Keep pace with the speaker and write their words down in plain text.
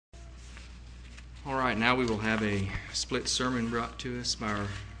All right, now we will have a split sermon brought to us by our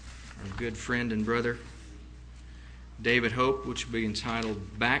good friend and brother, David Hope, which will be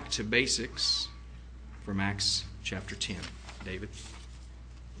entitled Back to Basics from Acts chapter 10. David.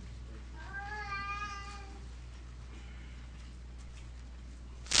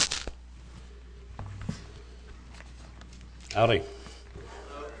 Howdy.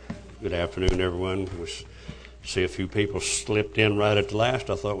 Good afternoon, everyone. We see a few people slipped in right at the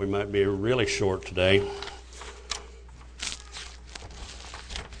last. I thought we might be really short today.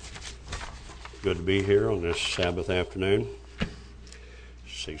 Good to be here on this Sabbath afternoon.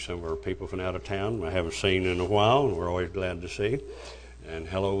 See some of our people from out of town I haven't seen in a while, and we're always glad to see. And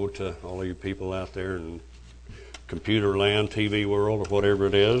hello to all of you people out there in computer land, TV world, or whatever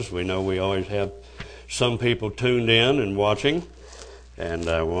it is. We know we always have some people tuned in and watching, and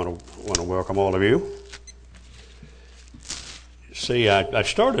I want to welcome all of you. See, I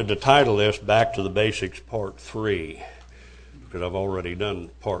started to title this Back to the Basics Part 3, because I've already done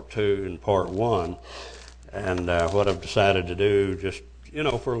Part 2 and Part 1, and what I've decided to do, just,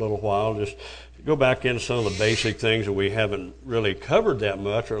 for a little while, just go back into some of the basic things that we haven't really covered that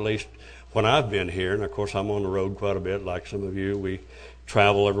much, or at least when I've been here. And of course, I'm on the road quite a bit, like some of you. We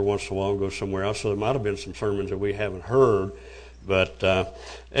travel every once in a while and go somewhere else, so there might have been some sermons that we haven't heard. But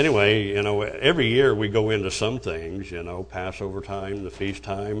anyway, every year we go into some things, Passover time, the feast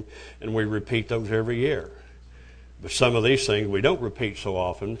time, and we repeat those every year. But some of these things we don't repeat so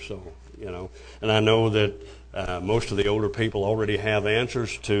often, and I know that most of the older people already have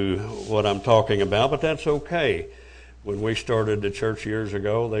answers to what I'm talking about, but that's okay. When we started the church years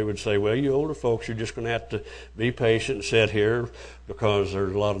ago, they would say, well, you older folks, you're just going to have to be patient and sit here, because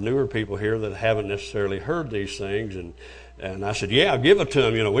there's a lot of newer people here that haven't necessarily heard these things. And I said, yeah, give it to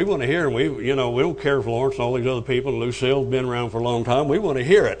them. We want to hear them. We don't care if Lawrence and all these other people, and Lucille's been around for a long time. We want to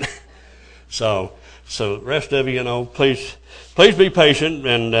hear it. So the rest of you, please be patient,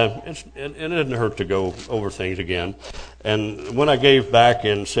 and it doesn't hurt to go over things again. And when I gave back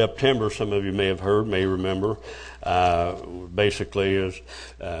in September, some of you may remember, basically is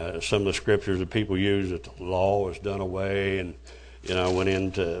some of the scriptures that people use that the law is done away, and I went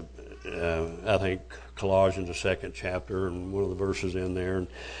into I think Colossians, the 2nd chapter, and one of the verses in there,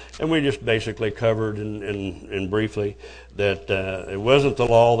 and we just basically covered and briefly that it wasn't the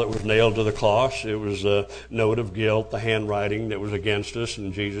law that was nailed to the cross. It was a note of guilt, the handwriting that was against us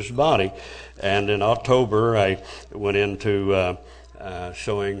in Jesus' body. And in October, I went into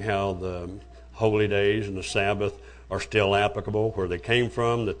showing how the holy days and the Sabbath are still applicable, where they came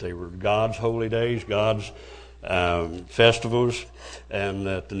from, that they were God's holy days, God's festivals, and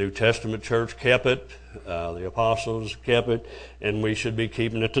that the New Testament church kept it, the apostles kept it, and we should be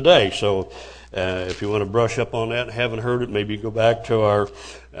keeping it today. So if you want to brush up on that and haven't heard it, maybe go back to our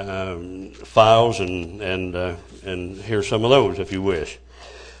files and hear some of those if you wish.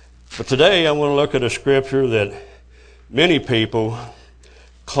 But today I want to look at a scripture that many people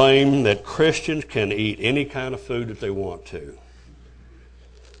claim that Christians can eat any kind of food that they want to.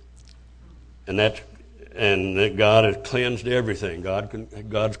 And that God has cleansed everything.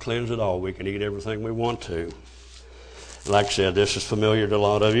 God's cleansed it all. We can eat everything we want to. Like I said, this is familiar to a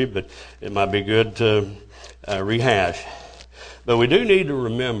lot of you, but it might be good to rehash. But we do need to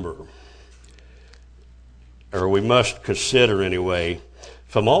remember, or we must consider anyway,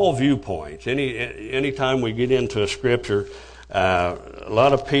 from all viewpoints, any time we get into a scripture, a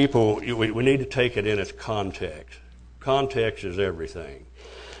lot of people, we need to take it in its context. Context is everything.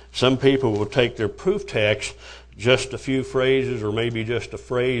 Some people will take their proof text, just a few phrases or maybe just a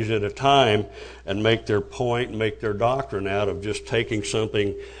phrase at a time, and make their point and make their doctrine out of just taking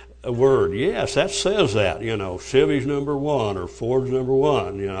something, a word. Yes, that says that, Chevy's number 1 or Ford's number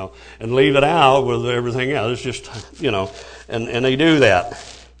 1, and leave it out with everything else. It's just, and they do that.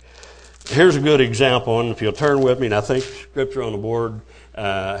 Here's a good example, and if you'll turn with me, and I think scripture on the board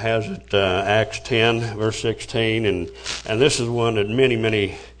has it, Acts 10, verse 16, and this is one that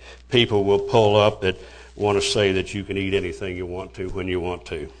many people will pull up that want to say that you can eat anything you want to when you want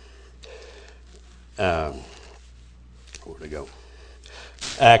to. Where'd it go?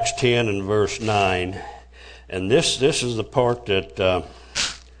 Acts 10 and verse 9. And this is the part that,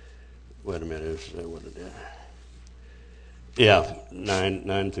 wait a minute, is that what it is? Yeah,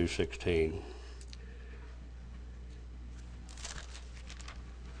 9 through 16.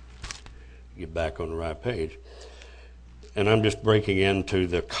 Get back on the right page. And I'm just breaking into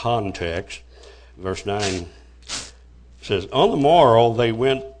the context. Verse 9 says, on the morrow they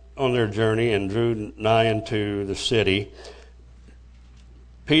went on their journey and drew nigh unto the city.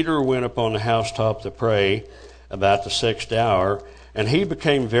 Peter went up on the housetop to pray about the 6th hour, And he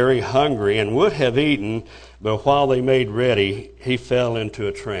became very hungry and would have eaten, but while they made ready, he fell into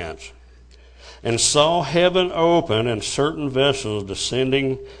a trance, and saw heaven open and certain vessels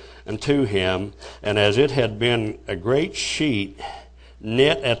descending unto him, and as it had been a great sheet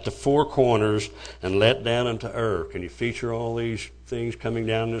knit at the four corners and let down into earth. Can you feature all these things coming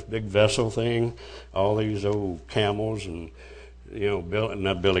down this big vessel thing? All these old camels and,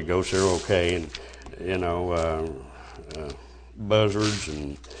 not billy goats, they're okay, and, buzzards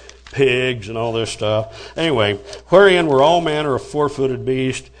and pigs and all this stuff. Anyway, wherein were all manner of four-footed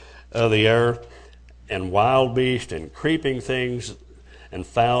beasts of the earth, and wild beasts, and creeping things, and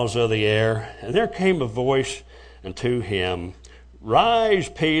fowls of the air. And there came a voice unto him, Rise,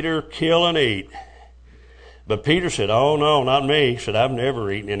 Peter, kill and eat. But Peter said, Oh, no, not me. He said, I've never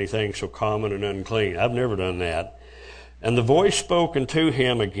eaten anything so common and unclean. I've never done that. And the voice spoke unto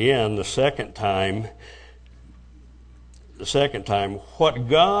him again the second time, What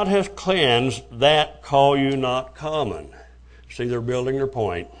God has cleansed, that call you not common. See, they're building their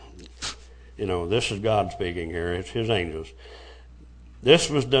point. This is God speaking here. It's his angels. This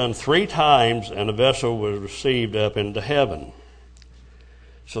was done 3 times, and the vessel was received up into heaven.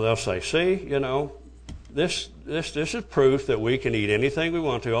 So they'll say, see, this is proof that we can eat anything we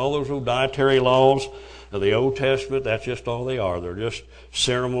want to. All those little dietary laws of the Old Testament, that's just all they are. They're just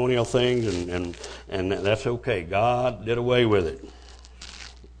ceremonial things, and that's okay. God did away with it.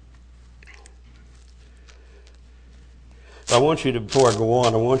 Before I go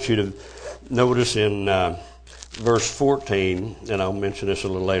on, I want you to notice in verse 14, and I'll mention this a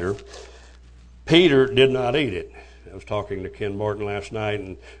little later, Peter did not eat it. I was talking to Ken Martin last night,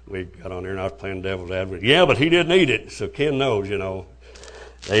 and we got on there, and I was playing devil's advocate. Yeah, but he didn't eat it. So Ken knows,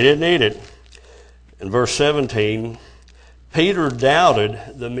 they didn't eat it. In verse 17, Peter doubted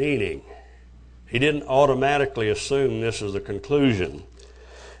the meaning. He didn't automatically assume this is the conclusion.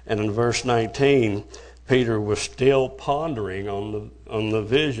 And in verse 19, Peter was still pondering on the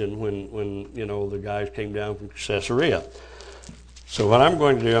vision when the guys came down from Caesarea. So what I'm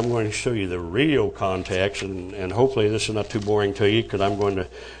going to do, I'm going to show you the real context, and hopefully this is not too boring to you, because I'm going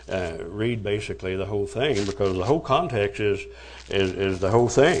to read basically the whole thing, because the whole context is the whole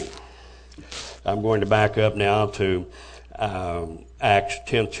thing. I'm going to back up now to Acts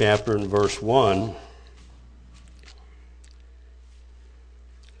 10th chapter and verse 1.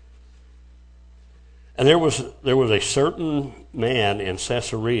 And there was a certain man in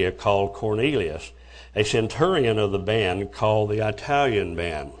Caesarea called Cornelius, a centurion of the band called the Italian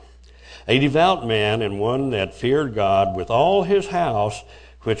band, a devout man and one that feared God with all his house,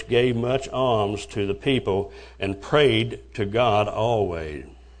 which gave much alms to the people and prayed to God always.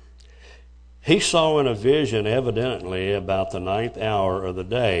 He saw in a vision, evidently about the 9th hour of the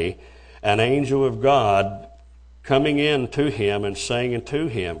day, an angel of God coming in to him and saying unto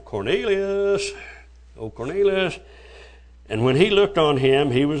him, Cornelius, O Cornelius. And when he looked on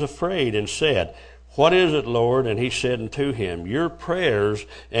him, he was afraid and said, What is it, Lord? And he said unto him, Your prayers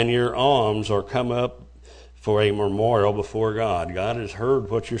and your alms are come up for a memorial before God. God has heard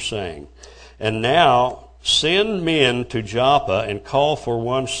what you're saying. And now send men to Joppa and call for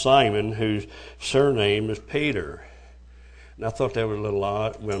one Simon, whose surname is Peter. And I thought that was a little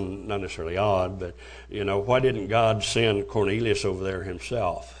odd. Well, not necessarily odd, but, why didn't God send Cornelius over there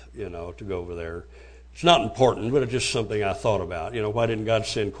himself, to go over there? It's not important, but it's just something I thought about. Why didn't God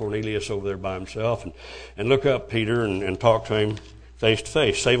send Cornelius over there by himself and look up Peter and talk to him face to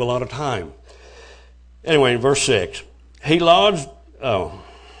face? Save a lot of time. Anyway, in verse 6,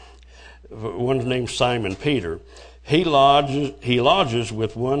 one's named Simon Peter. He lodges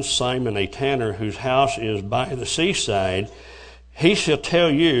with one Simon, a tanner, whose house is by the seaside. He shall tell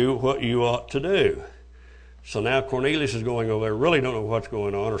you what you ought to do. So now Cornelius is going over there, really don't know what's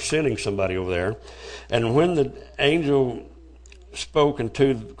going on, or sending somebody over there. And when the angel spoken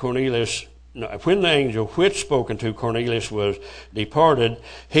to Cornelius, when the angel which spoken to Cornelius was departed,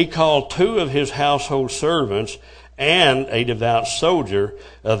 he called 2 of his household servants and a devout soldier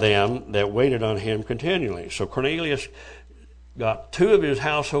of them that waited on him continually. So Cornelius got 2 of his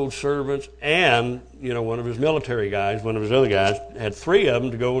household servants and, one of his military guys, one of his other guys, had 3 of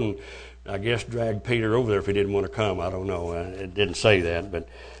them to go and, I guess, drag Peter over there if he didn't want to come. I don't know. It didn't say that, but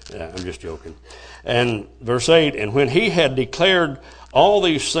I'm just joking. And verse 8, and when he had declared all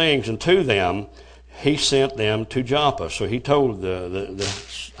these things unto them, he sent them to Joppa. So he told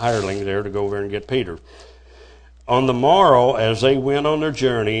the hireling there to go over and get Peter. On the morrow, as they went on their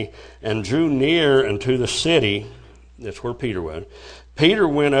journey and drew near unto the city, that's where Peter was, Peter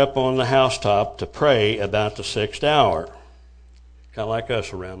went up on the housetop to pray about the 6th hour. Kind of like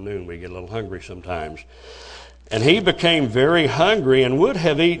us around noon, we get a little hungry sometimes. And he became very hungry and would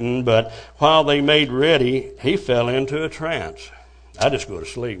have eaten, but while they made ready, he fell into a trance. I just go to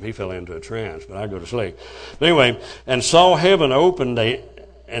sleep. He fell into a trance, but I go to sleep. But anyway, and saw heaven opened,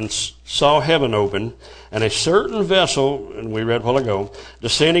 and a certain vessel, and we read a while ago,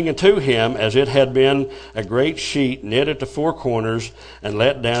 descending into him, as it had been a great sheet knit at the four corners and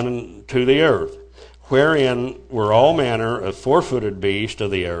let down into the earth, wherein were all manner of four-footed beasts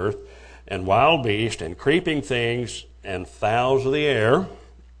of the earth, and wild beasts, and creeping things, and fowls of the air.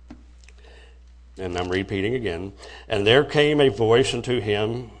 And I'm repeating again. And there came a voice unto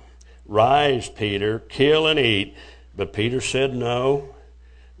him, Rise, Peter, kill and eat. But Peter said, No,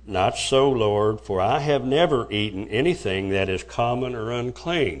 not so, Lord, for I have never eaten anything that is common or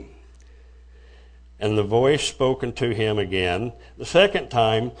unclean. And the voice spoke unto him again the second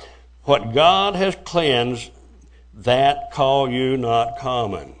time, What God has cleansed, that call you not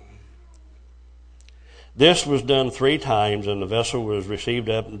common. This was done 3 times, and the vessel was received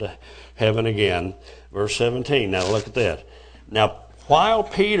up into heaven again. Verse 17. Now look at this. Now, while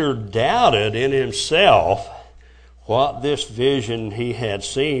Peter doubted in himself what this vision he had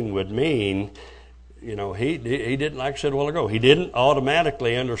seen would mean, he didn't, like I said a while ago, he didn't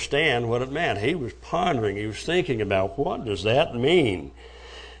automatically understand what it meant. He was pondering, he was thinking about, what does that mean?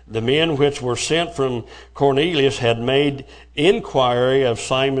 The men which were sent from Cornelius had made inquiry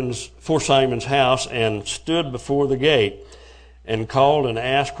for Simon's house, and stood before the gate, and called and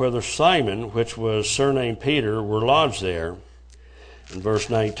asked whether Simon, which was surnamed Peter, were lodged there. In verse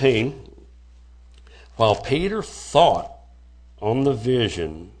 19, while Peter thought on the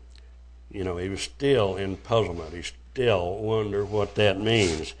vision, he was still in puzzlement. He still wondered what that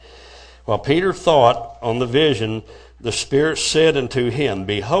means. While Peter thought on the vision, the Spirit said unto him,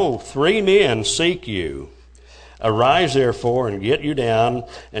 Behold, 3 men seek you. Arise therefore, and get you down,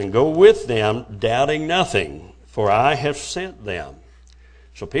 and go with them, doubting nothing, for I have sent them.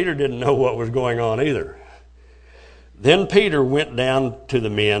 So Peter didn't know what was going on either. Then Peter went down to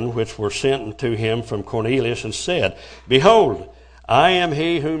the men which were sent unto him from Cornelius, and said, Behold, I am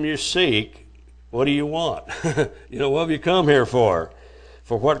he whom you seek. What do you want? What have you come here for?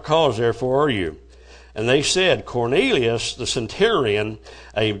 For what cause therefore are you? And they said, Cornelius the centurion,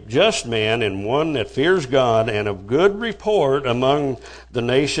 a just man, and one that fears God, and of good report among the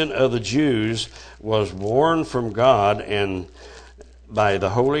nation of the Jews, was warned from God and by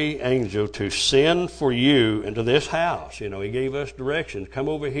the holy angel to send for you into this house. He gave us directions. Come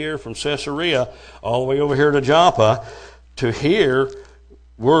over here from Caesarea all the way over here to Joppa to hear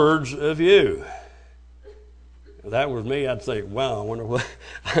words of you. If that was me, I'd think, wow, I wonder what,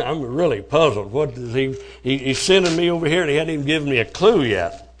 I'm really puzzled. What does he's sending me over here, and he hadn't even given me a clue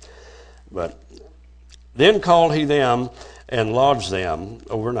yet. But then called he them and lodged them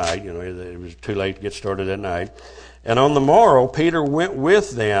overnight. It was too late to get started that night. And on the morrow, Peter went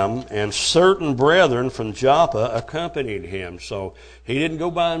with them, and certain brethren from Joppa accompanied him. So he didn't go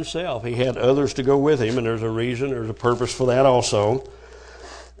by himself. He had others to go with him, and there's a reason, there's a purpose for that also.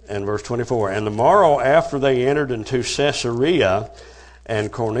 And verse 24, and the morrow after they entered into Caesarea, and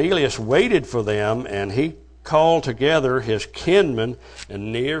Cornelius waited for them, and he called together his kinsmen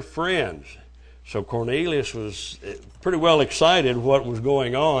and near friends. So Cornelius was pretty well excited what was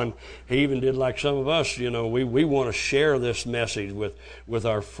going on. He even did like some of us, we want to share this message with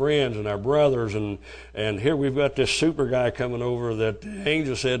our friends and our brothers. And here we've got this super guy coming over that the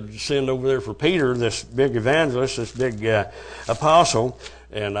angel said send over there for Peter, this big evangelist, this big apostle.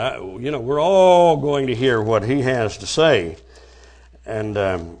 And, we're all going to hear what he has to say. And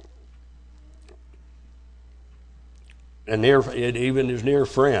even his near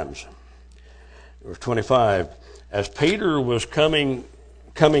friends. Verse 25, as Peter was coming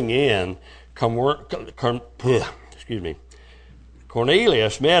in,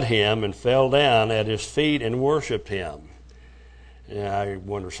 Cornelius met him and fell down at his feet and worshipped him. Yeah, I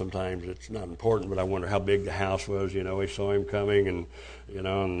wonder sometimes, it's not important, but I wonder how big the house was. He saw him coming, and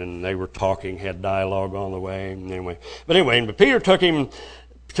and then they were talking, had dialogue on the way. But Peter took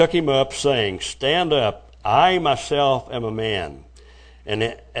him up, saying, Stand up, I myself am a man.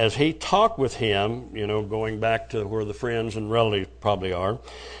 And as he talked with him, going back to where the friends and relatives probably are,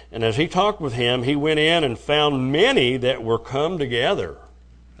 and as he talked with him, he went in and found many that were come together.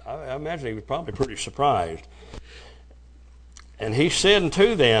 I imagine he was probably pretty surprised. And he said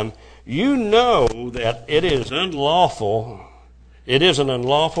unto them, You know that it is an unlawful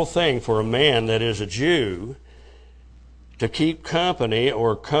thing for a man that is a Jew to keep company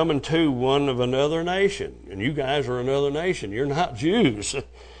or come into one of another nation. And you guys are another nation. You're not Jews.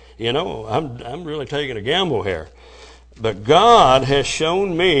 I'm really taking a gamble here. But God has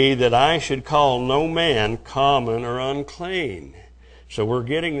shown me that I should call no man common or unclean. So we're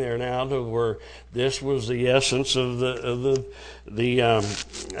getting there now to where this was the essence of the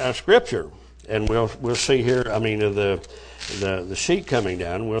Scripture. And we'll see here, of the sheet coming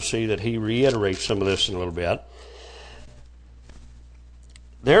down, we'll see that he reiterates some of this in a little bit.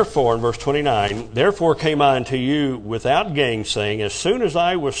 Therefore, in verse 29, therefore came I unto you without gainsaying. As soon as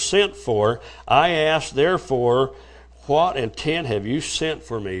I was sent for, I asked, therefore, what intent have you sent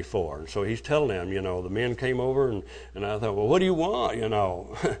for me for? And so he's telling them, the men came over, and I thought, well, what do you want,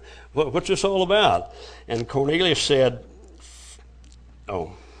 What's this all about? And Cornelius said,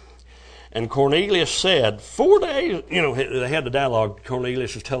 4 days, they had the dialogue.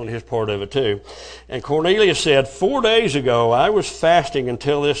 Cornelius is telling his part of it too. And Cornelius said, 4 days ago I was fasting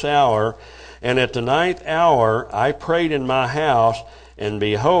until this hour, and at the 9th hour I prayed in my house, and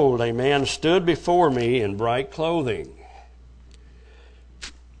behold, a man stood before me in bright clothing.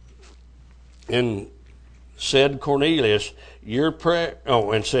 And said Cornelius,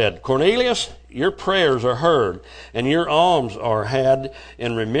 Cornelius, your prayers are heard, and your alms are had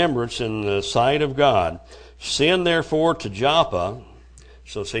in remembrance in the sight of God. Send therefore to Joppa.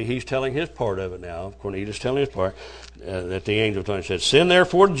 So see, he's telling his part of it now. Cornelius telling his part. That the angel told him, said, send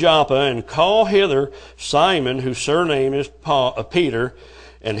therefore to Joppa, and call hither Simon, whose surname is Peter,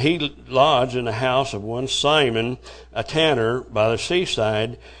 and he lodged in the house of one Simon, a tanner, by the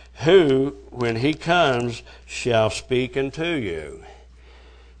seaside, who, when he comes, shall speak unto you.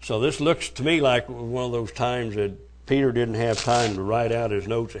 So this looks to me like one of those times that Peter didn't have time to write out his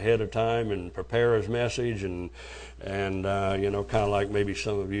notes ahead of time and prepare his message, and kind of like maybe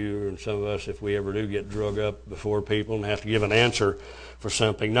some of you and some of us, if we ever do get drug up before people and have to give an answer for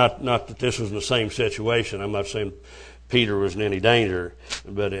something. Not that this was in the same situation. I'm not saying Peter was in any danger,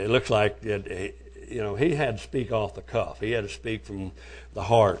 but it looks like that, he had to speak off the cuff. He had to speak from the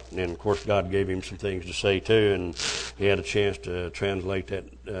heart, and of course God gave him some things to say too, and he had a chance to translate that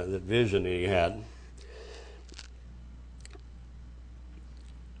vision that he had.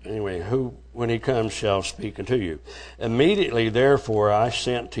 Anyway, who, when he comes, shall speak unto you. Immediately, therefore, I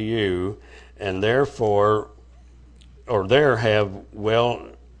sent to you, and there has well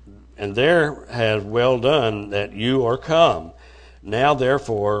done that you are come. Now,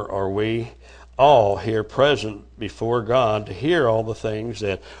 therefore, are we all here present before God to hear all the things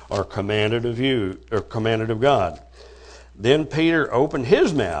that are commanded of you, or commanded of God. Then Peter opened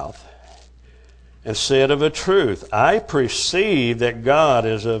his mouth and said, of a truth, I perceive that God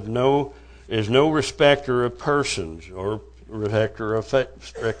is no respecter of persons, or respecter of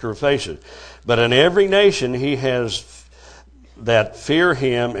faces, but in every nation he has that fear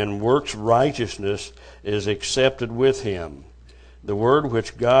him and works righteousness is accepted with him. The word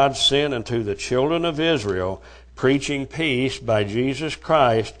which God sent unto the children of Israel, preaching peace by Jesus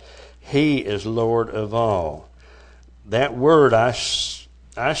Christ, he is Lord of all. That word I say,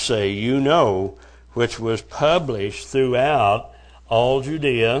 which was published throughout all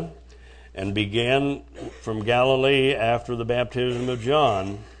Judea, and began from Galilee after the baptism which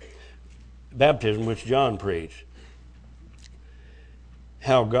John preached.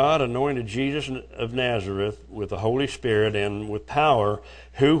 How God anointed Jesus of Nazareth with the Holy Spirit and with power,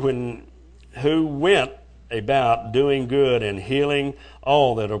 who went about doing good and healing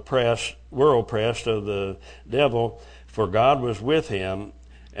all that were oppressed of the devil, for God was with him.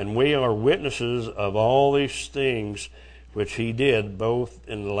 And we are witnesses of all these things which he did, both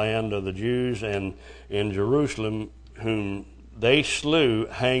in the land of the Jews and in Jerusalem, whom they slew,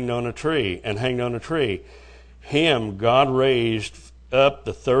 hanged on a tree. Him God raised up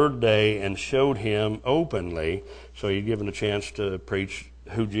the third day and showed him openly. So he's given a chance to preach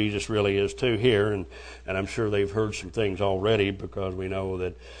who Jesus really is too here, and I'm sure they've heard some things already, because we know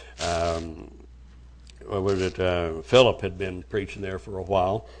that Philip had been preaching there for a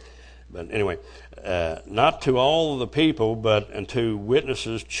while. But anyway, not to all the people, but unto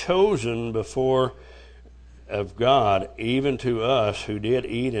witnesses chosen before of God, even to us who did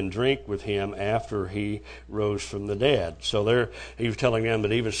eat and drink with him after he rose from the dead. So there, he was telling them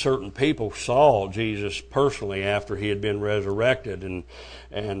that even certain people saw Jesus personally after he had been resurrected,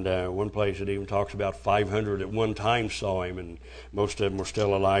 and one place it even talks about 500 at one time saw him, and most of them were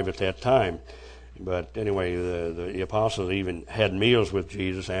still alive at that time. But anyway, the apostles even had meals with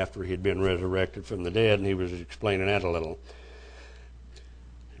Jesus after he had been resurrected from the dead, and he was explaining that a little.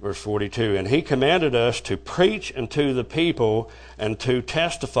 Verse 42, and he commanded us to preach unto the people and to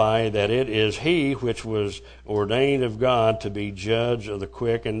testify that it is he which was ordained of God to be judge of the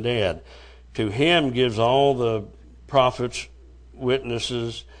quick and dead. To him gives all the prophets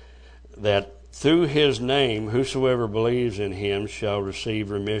witnesses that through his name, whosoever believes in him shall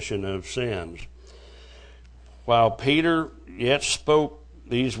receive remission of sins. While Peter yet spoke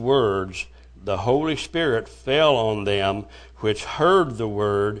these words, the Holy Spirit fell on them which heard the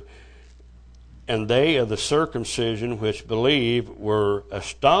word, and they of the circumcision which believed were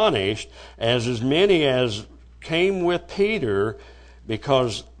astonished, as many as came with Peter,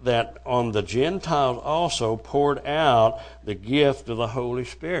 because that on the Gentiles also poured out the gift of the Holy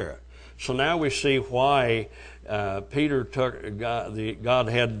Spirit. So now we see why Peter took God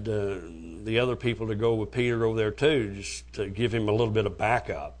had the other people to go with Peter over there too, just to give him a little bit of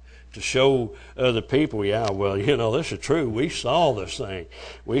backup, to show other people, this is true. We saw this thing.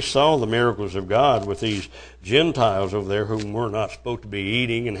 We saw the miracles of God with these Gentiles over there whom we're not supposed to be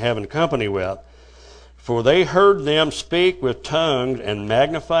eating and having company with. For they heard them speak with tongues and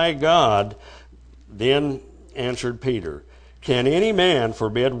magnify God. Then answered Peter, can any man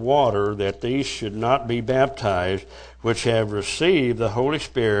forbid water that these should not be baptized, which have received the Holy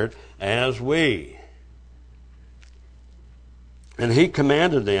Spirit as we? And he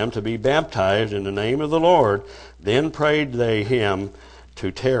commanded them to be baptized in the name of the Lord. Then prayed they him to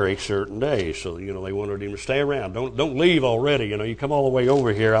tarry certain days. So, they wanted him to stay around. Don't leave already. You come all the way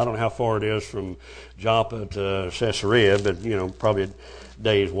over here. I don't know how far it is from Joppa to Caesarea, but, probably a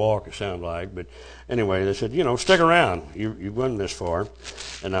day's walk, it sounds like. But anyway, they said, stick around. You've run this far.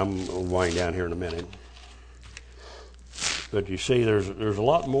 And I'm going to wind down here in a minute. But you see, there's a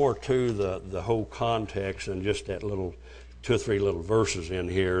lot more to the whole context than just that little 2 or 3 little verses in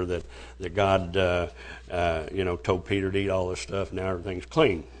here that God, told Peter to eat all this stuff. Now everything's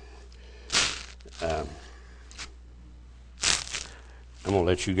clean. I'm going to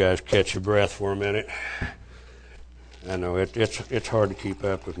let you guys catch your breath for a minute. I know it's hard to keep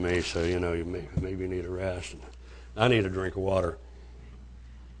up with me, so you maybe need a rest. I need a drink of water.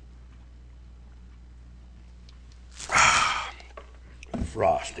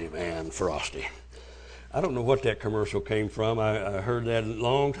 Frosty, man, frosty. I don't know what that commercial came from. I heard that a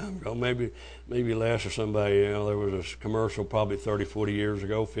long time ago, maybe Les or somebody. There was a commercial probably 30, 40 years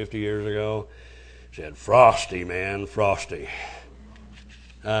ago, 50 years ago. It said, Frosty, man, Frosty.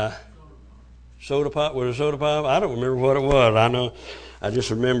 Soda pop? Was it soda pop? I don't remember what it was. I just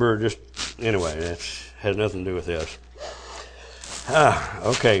remember anyway, that has nothing to do with this.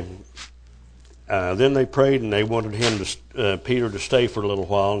 Okay. Then they prayed, and they wanted Peter to stay for a little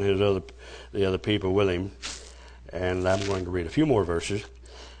while, and the other people with him. And I'm going to read a few more verses.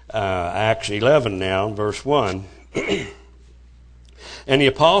 Acts 11 now, verse 1. And the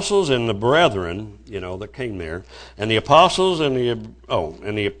apostles and the brethren, that came there, and the apostles and the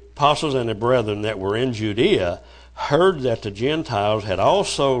brethren that were in Judea heard that the Gentiles had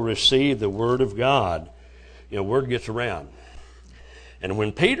also received the word of God. Word gets around. And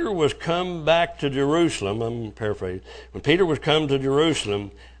when Peter was come back to Jerusalem, I'm paraphrasing, when Peter was come to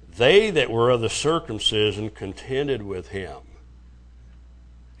Jerusalem, they that were of the circumcision contended with him.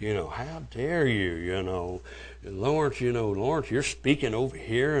 How dare you, Lawrence, you're speaking over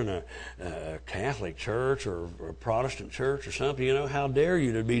here in a Catholic church or a Protestant church or something, how dare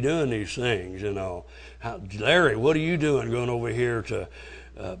you to be doing these things, Larry, what are you doing going over here to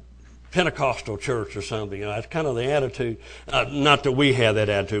Pentecostal church or something? That's kind of the attitude. Not that we have that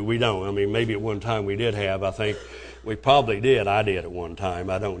attitude. We don't. Maybe at one time we did have. I think we probably did. I did at one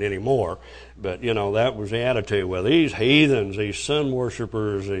time. I don't anymore. But, that was the attitude. Well, these heathens, these sun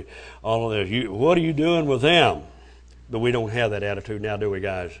worshipers, all of this, what are you doing with them? But we don't have that attitude now, do we,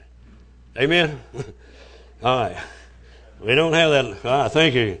 guys? Amen? All right. We don't have that. All right,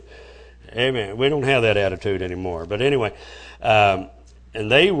 thank you. Amen. We don't have that attitude anymore. But anyway, and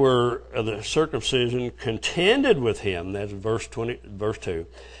they were of the circumcision contended with him. That's verse 2.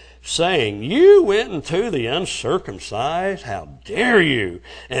 Saying, you went into the uncircumcised, how dare you?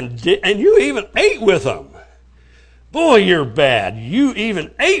 And you even ate with them. Boy, you're bad. You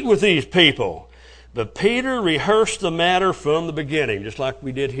even ate with these people. But Peter rehearsed the matter from the beginning, just like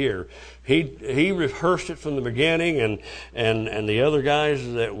we did here. He rehearsed it from the beginning, and the other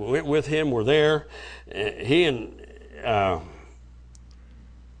guys that went with him were there.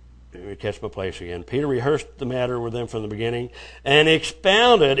 Let me catch my place again. Peter rehearsed the matter with them from the beginning and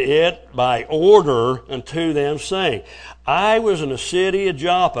expounded it by order unto them, saying, I was in the city of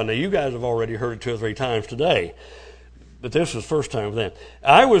Joppa. Now, you guys have already heard it 2 or 3 times today, but this was the first time for them.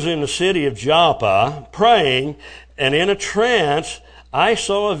 I was in the city of Joppa praying, and in a trance I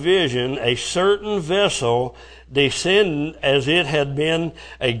saw a vision, a certain vessel descend as it had been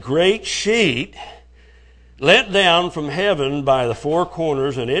a great sheet, let down from heaven by the 4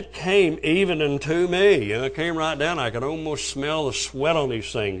 corners, and it came even unto me. It came right down. I could almost smell the sweat on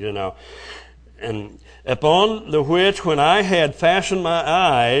these things, And upon the which, when I had fastened my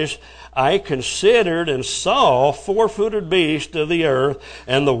eyes, I considered and saw four-footed beasts of the earth,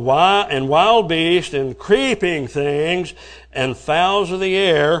 and wild beasts, and creeping things, and fowls of the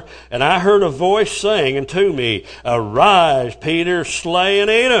air. And I heard a voice saying unto me, Arise, Peter, slay and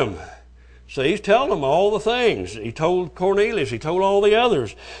eat them. So he's telling them all the things. He told Cornelius, he told all the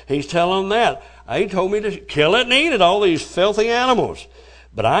others. He's telling them that. He told me to kill it and eat it, all these filthy animals.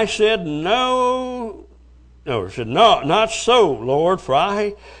 But I said, not so, Lord,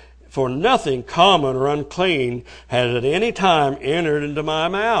 for nothing common or unclean has at any time entered into my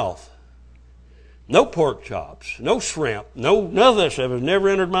mouth. No pork chops, no shrimp, none of this has never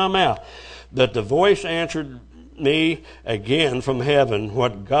entered my mouth. But the voice answered me again from heaven,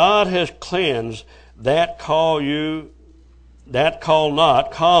 What God has cleansed, that call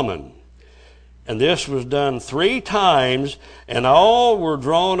not common. And this was done 3 times, and all were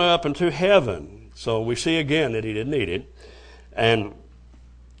drawn up into heaven. So we see again that he didn't eat it. And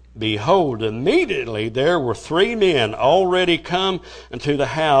behold, immediately there were 3 men already come into the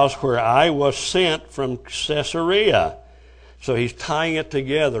house where I was sent from Caesarea. So he's tying it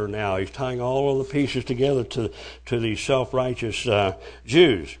together now. He's tying all of the pieces together to these self-righteous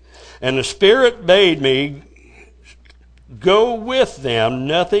Jews. And the Spirit bade me go with them,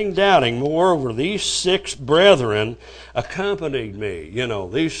 nothing doubting. Moreover, these 6 brethren accompanied me.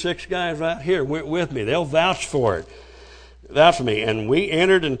 These 6 guys right here went with me. They'll vouch for it. Vouch for me. And we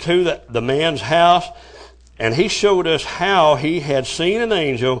entered into the man's house, and he showed us how he had seen an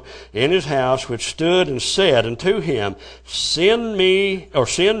angel in his house, which stood and said unto him, Send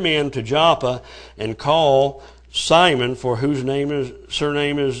men to Joppa, and call Simon, for whose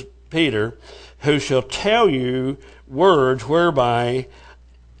surname is Peter, who shall tell you words whereby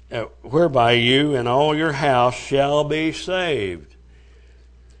you and all your house shall be saved.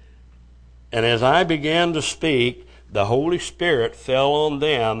 And as I began to speak, the Holy Spirit fell on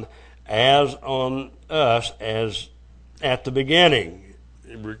them as on us as at the beginning.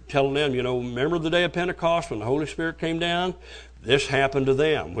 We're telling them, remember the day of Pentecost when the Holy Spirit came down? This happened to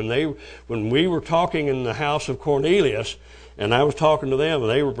them. When we were talking in the house of Cornelius, and I was talking to them, and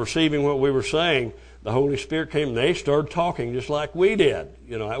they were perceiving what we were saying, the Holy Spirit came and they started talking just like we did.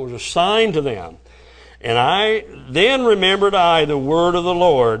 That was a sign to them. And then remembered the word of the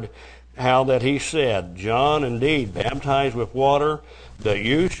Lord, how that he said, John indeed baptized with water, but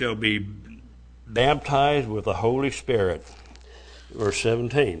you shall be baptized with the Holy Spirit. Verse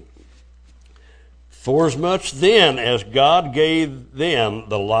 17. Forasmuch then as God gave them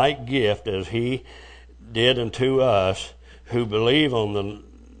the like gift as he did unto us who believe on the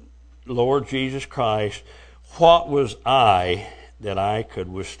Lord Jesus Christ, what was I that I could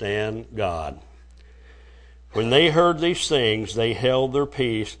withstand God? When they heard these things, they held their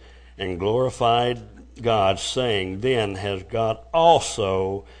peace and glorified God, saying, Then has God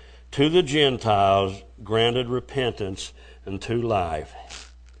also to the Gentiles granted repentance unto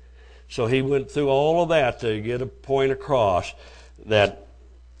life. So he went through all of that to get a point across that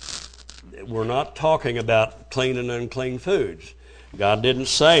we're not talking about clean and unclean foods. God didn't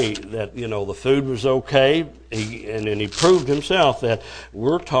say that, the food was okay, and then he proved himself that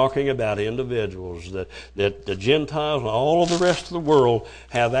we're talking about individuals, that the Gentiles and all of the rest of the world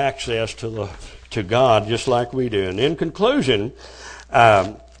have access to God just like we do. And in conclusion,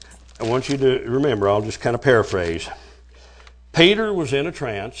 I want you to remember, I'll just kind of paraphrase. Peter was in a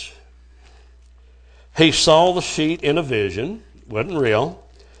trance. He saw the sheet in a vision. It wasn't real.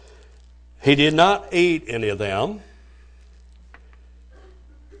 He did not eat any of them.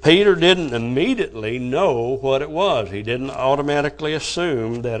 Peter didn't immediately know what it was. He didn't automatically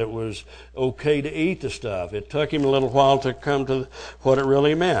assume that it was okay to eat the stuff. It took him a little while to come to what it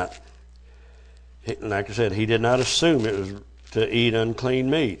really meant. Like I said, he did not assume it was to eat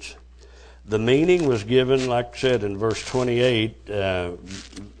unclean meats. The meaning was given, like I said, in verse 28, over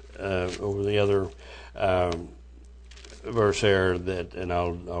the other verse there, and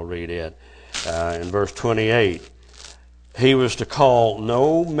I'll read it. In verse 28, he was to call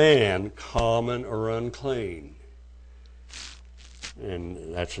no man common or unclean.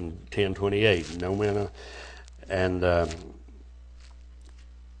 And that's in 10:28. No man. And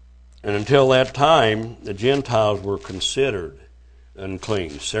until that time, the Gentiles were considered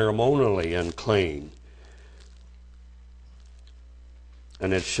unclean, ceremonially unclean.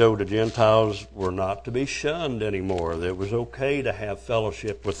 And it showed the Gentiles were not to be shunned anymore. That it was okay to have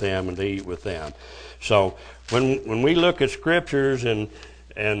fellowship with them and to eat with them. So when we look at scriptures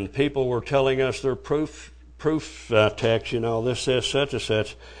and people were telling us they're proof proof text, this says such and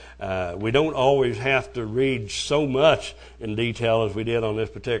such. We don't always have to read so much in detail as we did on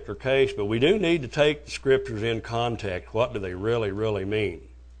this particular case, but we do need to take the scriptures in context. What do they really, really mean?